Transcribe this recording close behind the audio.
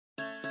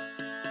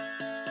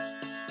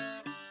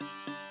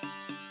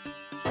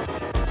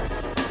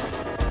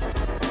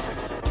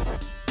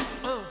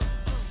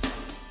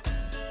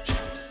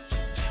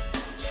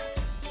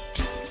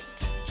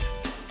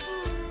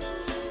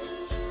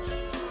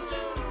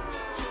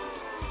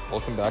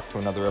Welcome back to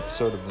another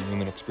episode of the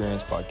Human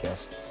Experience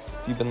Podcast.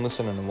 If you've been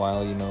listening a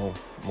while, you know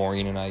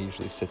Maureen and I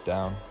usually sit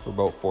down for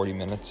about 40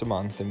 minutes a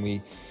month and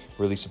we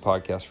release a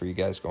podcast for you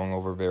guys going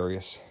over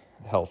various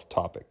health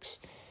topics.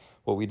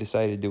 What we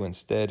decided to do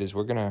instead is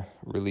we're going to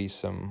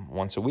release them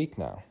once a week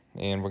now,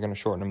 and we're going to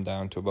shorten them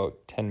down to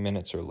about 10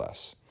 minutes or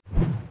less.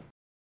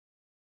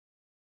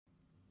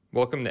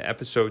 Welcome to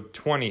episode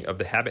 20 of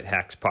the Habit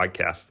Hacks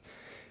Podcast.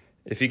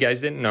 If you guys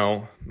didn't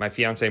know, my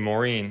fiance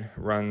Maureen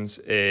runs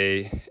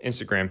a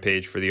Instagram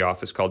page for the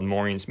office called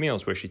Maureen's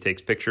Meals, where she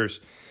takes pictures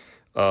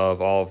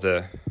of all of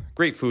the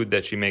great food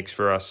that she makes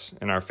for us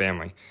and our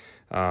family,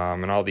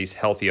 and all these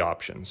healthy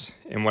options.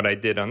 And what I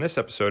did on this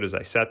episode is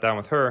I sat down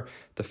with her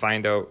to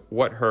find out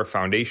what her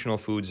foundational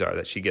foods are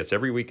that she gets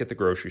every week at the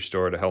grocery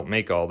store to help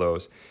make all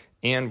those,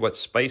 and what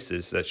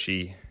spices that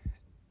she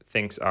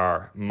thinks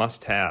are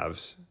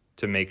must-haves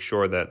to make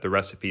sure that the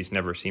recipes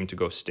never seem to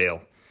go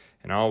stale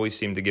and always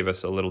seem to give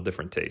us a little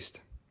different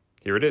taste.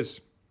 Here it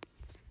is.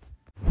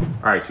 All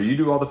right, so you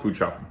do all the food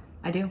shopping.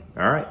 I do.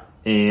 All right.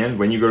 And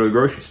when you go to the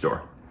grocery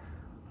store,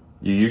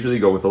 you usually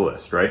go with a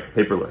list, right?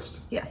 Paper list.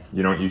 Yes.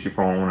 You don't use your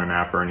phone, an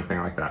app, or anything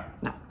like that?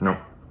 No. No.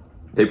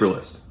 Paper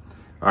list.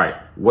 All right.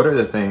 What are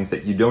the things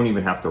that you don't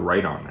even have to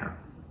write on there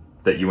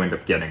that you end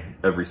up getting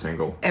every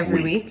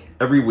week?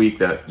 Every week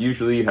that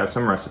usually you have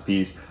some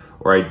recipes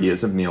or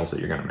ideas of meals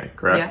that you're going to make,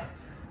 correct? Yeah.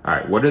 All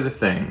right. What are the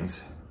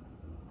things,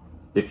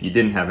 if you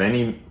didn't have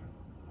any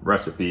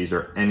recipes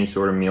or any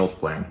sort of meals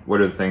plan,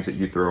 what are the things that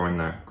you throw in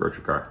the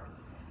grocery cart?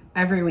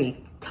 Every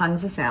week,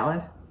 tons of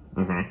salad,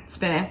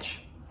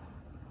 spinach,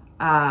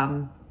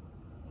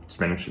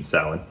 Spinach and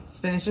salad.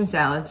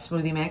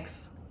 smoothie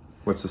mix.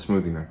 What's the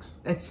smoothie mix?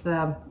 It's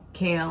the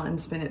kale and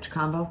spinach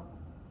combo.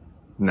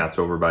 And that's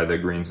over by the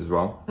greens as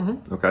well?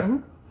 Mm-hmm. Okay.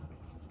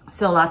 Mm-hmm.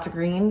 So lots of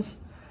greens,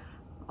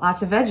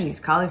 lots of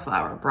veggies,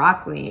 cauliflower,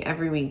 broccoli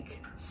every week,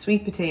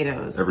 sweet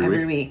potatoes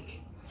every week.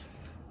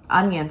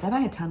 Onions. I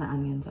buy a ton of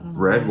onions. I don't know.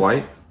 Red,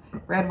 white?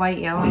 Red, white,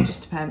 yellow.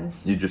 Just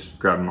depends. You just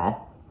grab them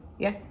all?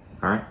 Yeah.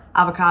 All right.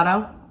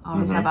 Avocado.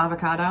 Always have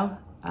avocado.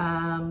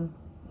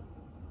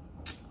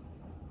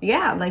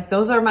 Yeah, like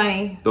those are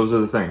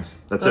the things.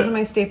 Those are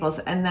my staples.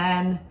 And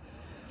then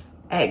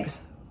eggs.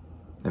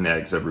 And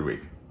eggs every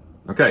week.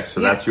 Okay,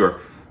 so that's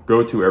your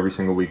go-to every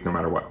single week, no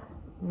matter what.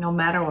 No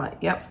matter what.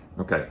 Yep.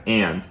 Okay.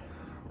 And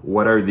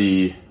what are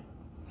the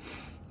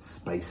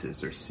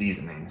spices or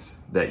seasonings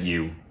that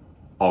you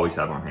always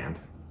have on hand?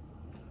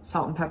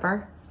 Salt and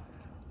pepper.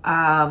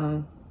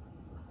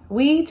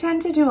 We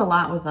tend to do a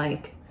lot with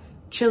like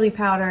chili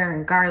powder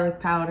and garlic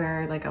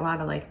powder, like a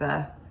lot of like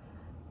the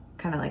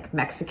kind of like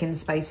Mexican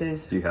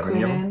spices. Do you have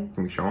any of them?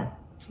 Can we show them?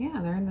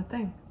 Yeah, they're in the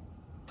thing.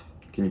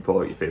 Can you pull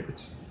out your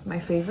favorites? My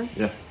favorites?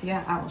 Yeah.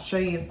 Yeah, I will show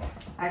you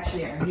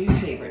actually our new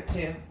favorite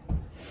too.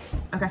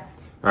 Okay.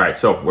 All right,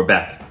 so we're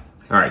back.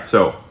 All right,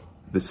 so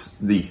the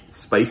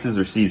spices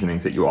or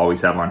seasonings that you always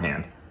have on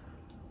hand.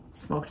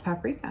 Smoked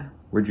paprika.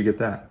 Where'd you get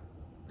that?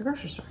 The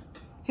grocery store.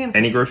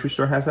 Any grocery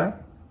store has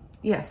that?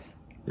 Yes.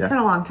 Yeah. It's been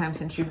a long time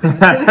since you've been to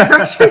the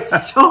grocery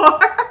store.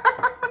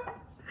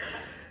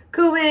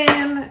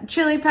 Cumin,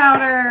 chili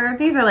powder.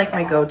 These are like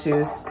my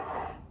go-tos.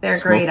 They're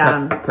great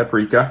on...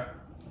 Paprika.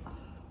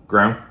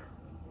 Ground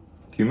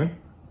cumin.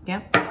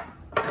 Yep.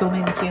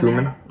 Cumin. I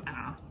don't know.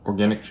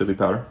 Organic chili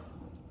powder.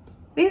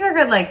 These are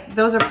good. Like,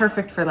 those are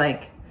perfect for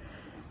like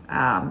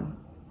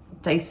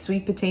diced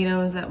sweet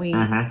potatoes that we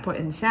put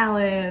in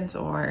salads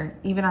or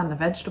even on the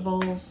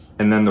vegetables.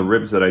 And then the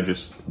ribs that I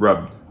just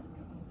rubbed.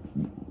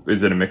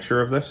 Is it a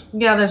mixture of this?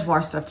 Yeah, there's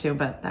more stuff too,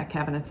 but that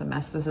cabinet's a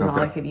mess. This is all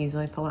I could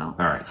easily pull out.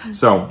 All right.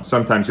 So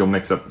sometimes you'll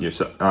mix up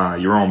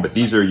your own, but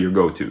these are your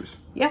go-tos.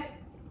 Yeah.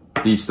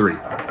 These three.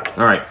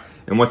 All right.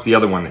 And what's the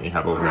other one that you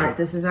have over there? All right.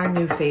 This is our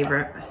new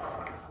favorite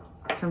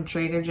from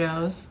Trader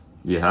Joe's.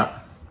 Yeah.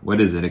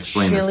 What is it?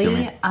 Explain this to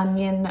me. Chili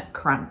onion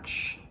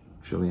crunch.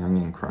 Chili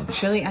onion crunch.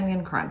 Chili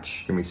onion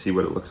crunch. Can we see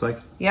what it looks like?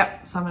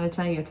 Yep. So I'm going to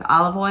tell you, it's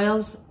olive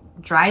oils,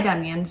 dried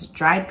onions,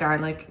 dried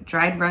garlic,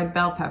 dried red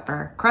bell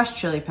pepper, crushed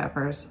chili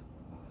peppers,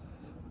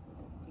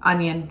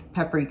 onion,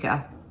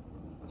 paprika.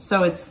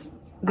 So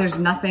there's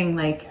nothing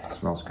like... It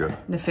smells good.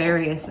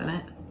 Nefarious in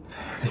it.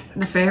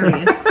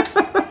 Nefarious.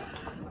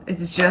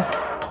 It's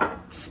just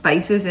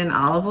spices and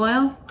olive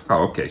oil.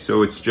 Oh, okay.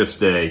 So it's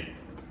just like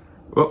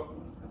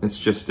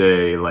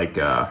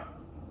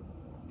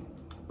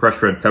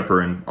crushed red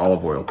pepper and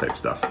olive oil type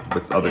stuff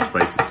with other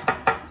spices.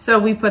 So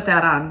we put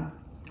that on.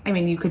 I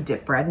mean, you could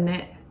dip bread in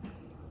it.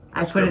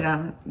 I put it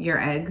on your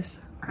eggs.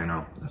 I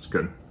know. That's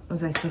good.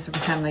 Was I supposed to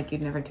pretend like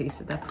you'd never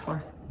tasted that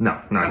before?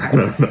 No.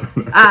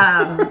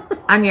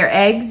 On your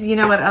eggs, you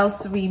know what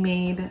else we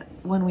made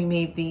when we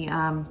made the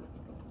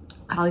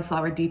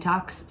cauliflower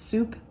detox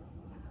soup?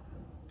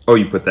 Oh,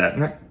 you put that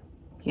in it?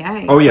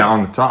 Yeah. Oh, yeah,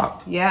 on the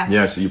top. Yeah.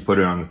 Yeah, so you put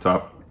it on the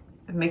top.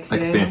 Mix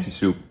it in. Like a fancy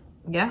soup.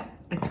 Yeah.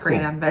 It's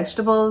great on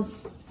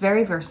vegetables.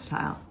 Very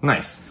versatile.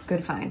 Nice. It's a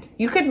good find.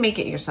 You could make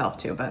it yourself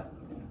too, but...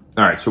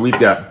 All right, so we've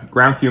got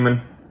ground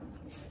cumin,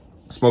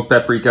 smoked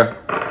paprika,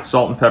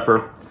 salt and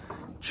pepper,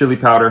 chili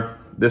powder,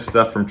 this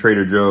stuff from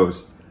Trader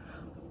Joe's.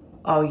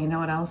 Oh, you know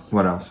what else?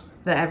 What else?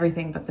 The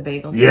everything but the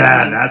bagels.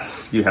 Yeah,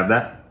 do you have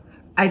that?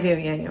 I do,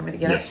 yeah. You want me to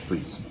get it? Yes,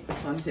 please. This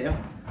one too.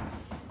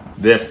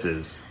 This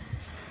is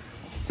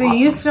So awesome.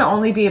 You used to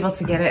only be able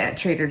to get it at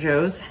Trader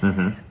Joe's,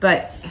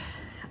 but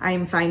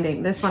I'm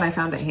finding, this one I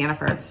found at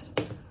Hannaford's.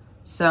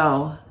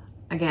 So,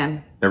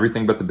 again.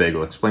 Everything but the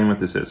bagel. Explain what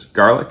this is.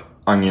 Garlic,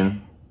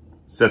 onion,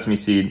 sesame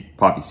seed,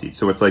 poppy seed.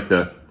 So it's like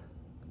the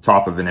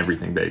top of an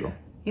everything bagel.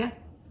 Yeah.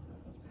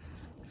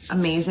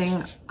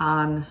 Amazing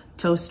on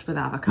toast with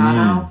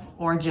avocado,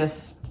 or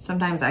just,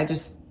 sometimes I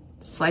just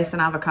slice an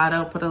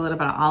avocado, put a little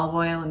bit of olive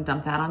oil, and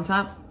dump that on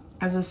top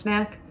as a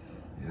snack.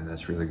 Yeah,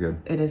 that's really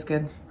good. It is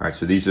good. All right,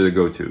 so these are the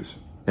go-tos.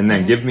 And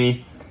then give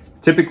me,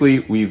 typically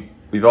we've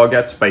all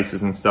got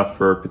spices and stuff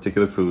for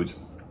particular foods,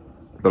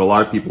 but a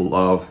lot of people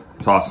love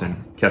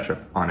tossing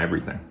ketchup on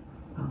everything.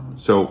 Oh.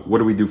 So what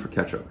do we do for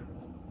ketchup?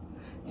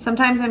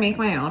 Sometimes I make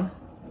my own.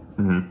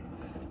 You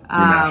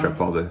mash up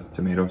all the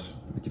tomatoes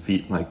with your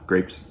feet like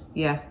grapes?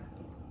 Yeah.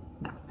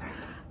 No.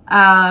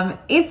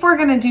 If we're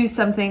going to do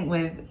something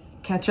with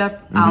ketchup,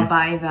 I'll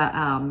buy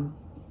the,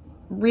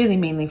 really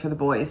mainly for the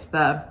boys,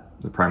 the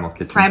Primal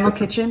Kitchen. Primal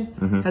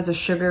Kitchen has a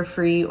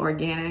sugar-free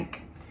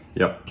organic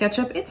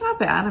ketchup. It's not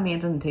bad. I mean,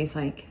 it doesn't taste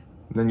like...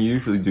 Then you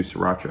usually do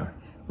sriracha.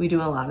 We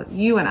do a lot of...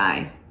 You and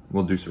I.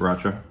 We'll do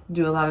sriracha.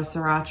 Do a lot of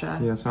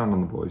sriracha. Yeah, it's not on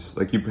the boys.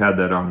 Like you had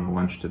that on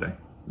lunch today.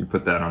 You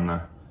put that on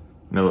the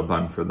millet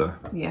bun for the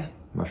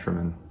mushroom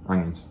and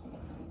onions.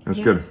 It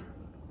was good.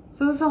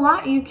 So there's a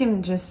lot you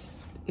can just...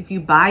 If you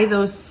buy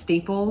those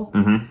staple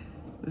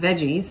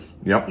veggies,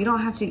 you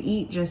don't have to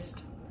eat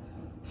just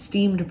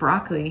steamed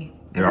broccoli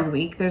every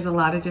week. There's a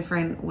lot of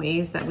different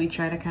ways that we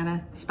try to kind of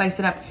spice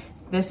it up.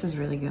 This is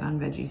really good on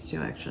veggies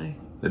too, actually.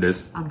 It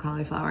is? On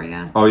cauliflower,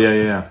 yeah. Oh, yeah.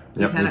 Yep,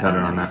 we've had it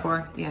on that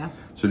before, yeah.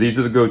 So these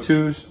are the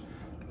go-tos.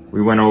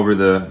 We went over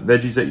the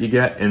veggies that you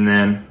get, and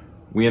then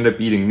we end up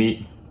eating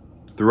meat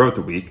throughout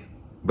the week,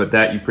 but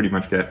that you pretty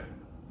much get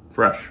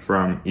fresh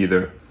from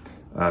either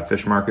a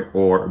fish market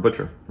or a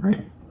butcher,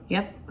 right?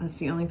 Yep, that's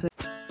the only place.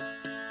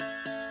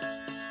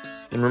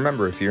 And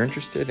remember, if you're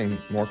interested in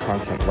more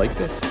content like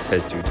this, head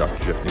to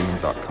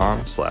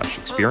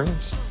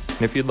drjeffnewman.com/experience.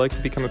 And if you'd like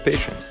to become a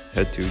patient,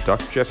 head to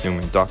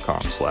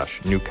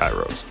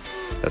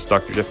drjeffnewman.com/newkairos. That's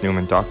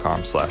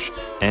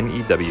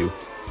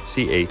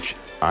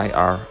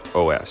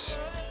drjeffnewman.com/NEWCHIROS.